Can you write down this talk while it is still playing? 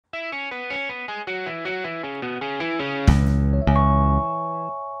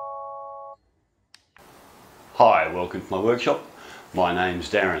welcome to my workshop. My name's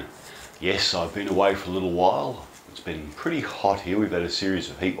Darren. Yes, I've been away for a little while. It's been pretty hot here. We've had a series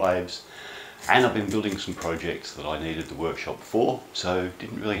of heat waves and I've been building some projects that I needed the workshop for, so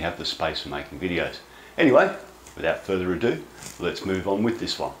didn't really have the space for making videos. Anyway, without further ado, let's move on with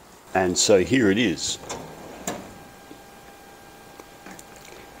this one. And so here it is.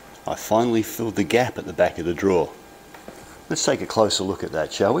 I finally filled the gap at the back of the drawer. Let's take a closer look at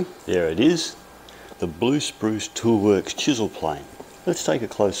that, shall we? There it is, the blue Spruce Toolworks chisel plane. Let's take a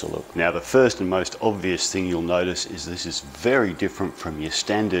closer look. Now the first and most obvious thing you'll notice is this is very different from your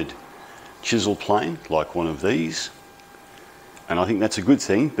standard chisel plane, like one of these. And I think that's a good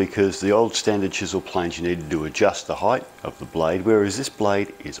thing, because the old standard chisel planes you needed to adjust the height of the blade, whereas this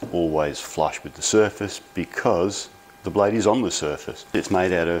blade is always flush with the surface because the blade is on the surface. It's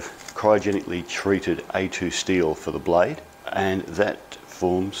made out of cryogenically treated A2 steel for the blade, and that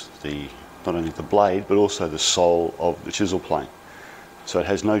forms not only the blade but also the sole of the chisel plane. So it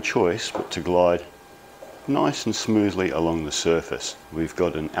has no choice but to glide nice and smoothly along the surface. We've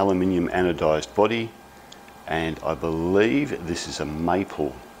got an aluminium anodized body, and I believe this is a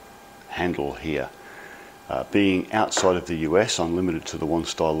maple handle here. Being outside of the US, I'm limited to the one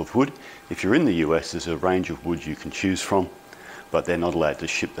style of wood. If you're in the US, there's a range of wood you can choose from, but they're not allowed to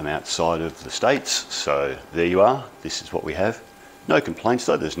ship them outside of the States. So there you are, this is what we have. No complaints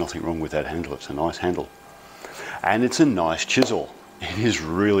though, there's nothing wrong with that handle, it's a nice handle. And it's a nice chisel. It is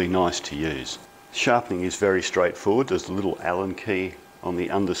really nice to use. Sharpening is very straightforward. There's a little Allen key on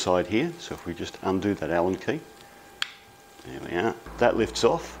the underside here, so if we just undo that Allen key, there we are. That lifts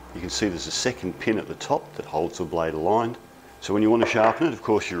off. You can see there's a second pin at the top that holds the blade aligned. So when you want to sharpen it, of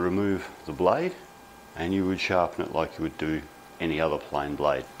course you remove the blade and you would sharpen it like you would do any other plain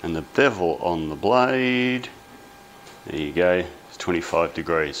blade. And the bevel on the blade, there you go, it's 25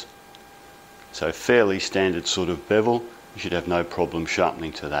 degrees. So fairly standard sort of bevel. You should have no problem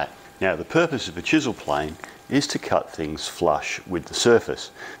sharpening to that. Now the purpose of a chisel plane is to cut things flush with the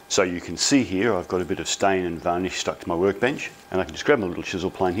surface. So you can see here I've got a bit of stain and varnish stuck to my workbench, and I can just grab my little chisel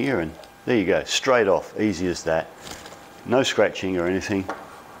plane here and there you go, straight off, easy as that. No scratching or anything.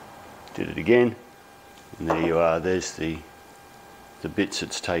 Did it again, and there you are, there's the bits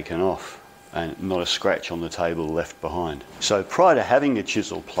it's taken off, and not a scratch on the table left behind. So prior to having a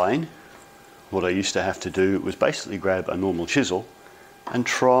chisel plane, what I used to have to do was basically grab a normal chisel and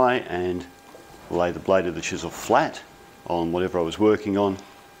try and lay the blade of the chisel flat on whatever I was working on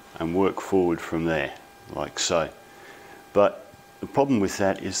and work forward from there, like so. But the problem with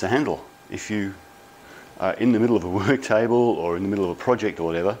that is the handle. If you are in the middle of a work table or in the middle of a project or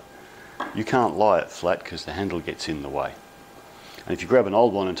whatever, you can't lie it flat because the handle gets in the way. And if you grab an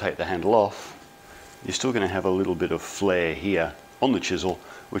old one and take the handle off, you're still going to have a little bit of flare here on the chisel,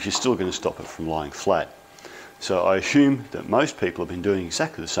 which is still going to stop it from lying flat. So I assume that most people have been doing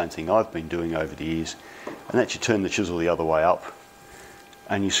exactly the same thing I've been doing over the years, and that's you turn the chisel the other way up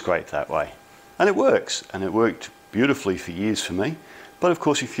and you scrape that way. And it works, and it worked beautifully for years for me. But of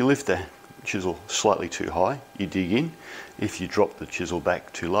course if you lift the chisel slightly too high, you dig in. If you drop the chisel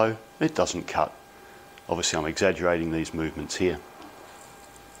back too low, it doesn't cut. Obviously I'm exaggerating these movements here.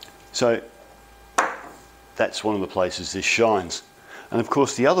 So that's one of the places this shines. And of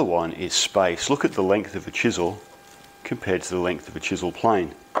course the other one is space. Look at the length of a chisel compared to the length of a chisel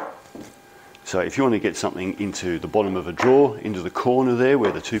plane. So if you want to get something into the bottom of a drawer, into the corner there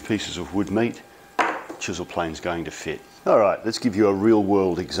where the two pieces of wood meet, chisel plane's going to fit. Alright, let's give you a real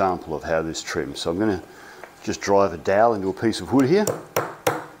world example of how this trims. So I'm going to just drive a dowel into a piece of wood here.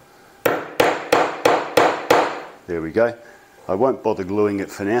 There we go. I won't bother gluing it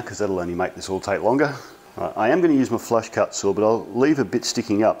for now because that'll only make this all take longer. I am going to use my flush cut saw, but I'll leave a bit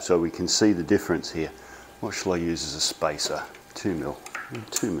sticking up so we can see the difference here. What shall I use as a spacer? 2 mil.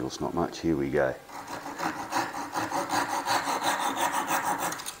 2 mil's not much. Here we go.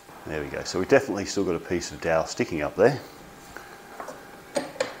 There we go. So we've definitely still got a piece of dowel sticking up there.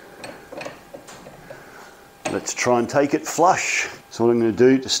 Let's try and take it flush. So what I'm going to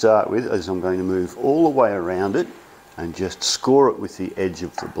do to start with is I'm going to move all the way around it and just score it with the edge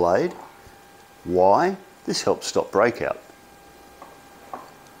of the blade. Why? This helps stop breakout.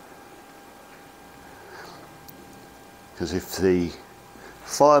 Because if the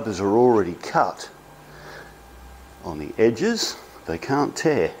fibres are already cut on the edges, they can't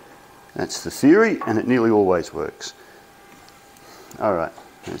tear. That's the theory, and it nearly always works. Alright,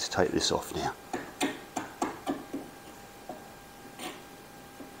 let's take this off now.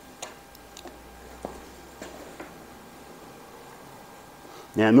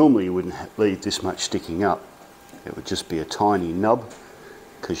 Now normally you wouldn't leave this much sticking up. It would just be a tiny nub,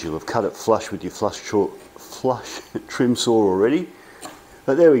 because you'll have cut it flush with your flush trim saw already.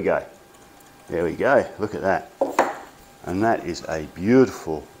 But there we go. There we go. Look at that. And that is a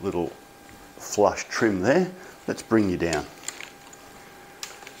beautiful little flush trim there. Let's bring you down.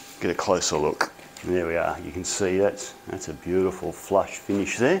 Get a closer look. There we are. You can see that's a beautiful flush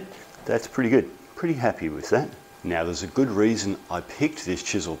finish there. That's pretty good. Pretty happy with that. Now there's a good reason I picked this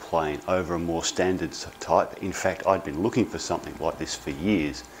chisel plane over a more standard type. In fact, I'd been looking for something like this for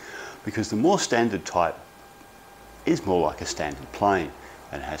years, because the more standard type is more like a standard plane,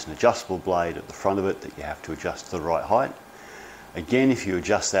 and it has an adjustable blade at the front of it that you have to adjust to the right height. Again, if you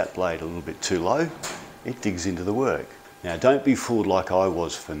adjust that blade a little bit too low, it digs into the work. Now don't be fooled like I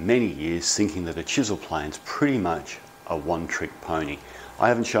was for many years, thinking that a chisel plane's pretty much a one-trick pony. I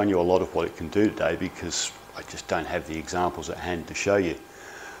haven't shown you a lot of what it can do today because I just don't have the examples at hand to show you.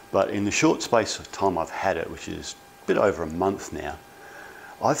 But in the short space of time I've had it, which is a bit over a month now,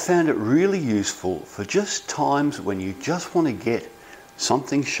 I've found it really useful for just times when you just want to get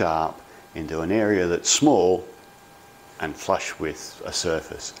something sharp into an area that's small and flush with a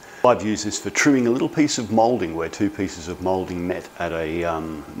surface. I've used this for trimming a little piece of moulding where two pieces of moulding met at a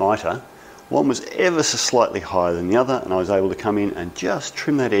mitre. One was ever so slightly higher than the other, and I was able to come in and just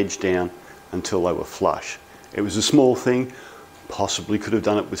trim that edge down until they were flush. It was a small thing, possibly could have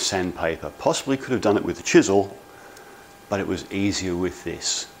done it with sandpaper, possibly could have done it with a chisel, but it was easier with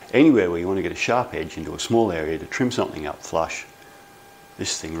this. Anywhere where you want to get a sharp edge into a small area to trim something up flush,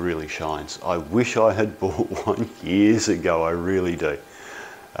 this thing really shines. I wish I had bought one years ago, I really do.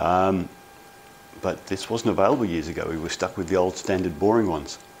 But this wasn't available years ago. We were stuck with the old standard boring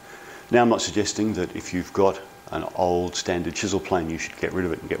ones. Now I'm not suggesting that if you've got an old standard chisel plane you should get rid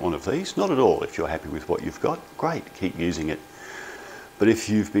of it and get one of these. Not at all. If you're happy with what you've got, great, keep using it. But if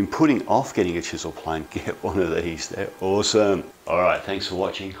you've been putting off getting a chisel plane, get one of these. They're awesome. Alright, thanks for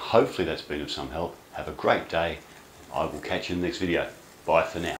watching. Hopefully that's been of some help. Have a great day. I will catch you in the next video. Bye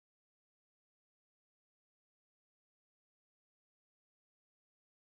for now.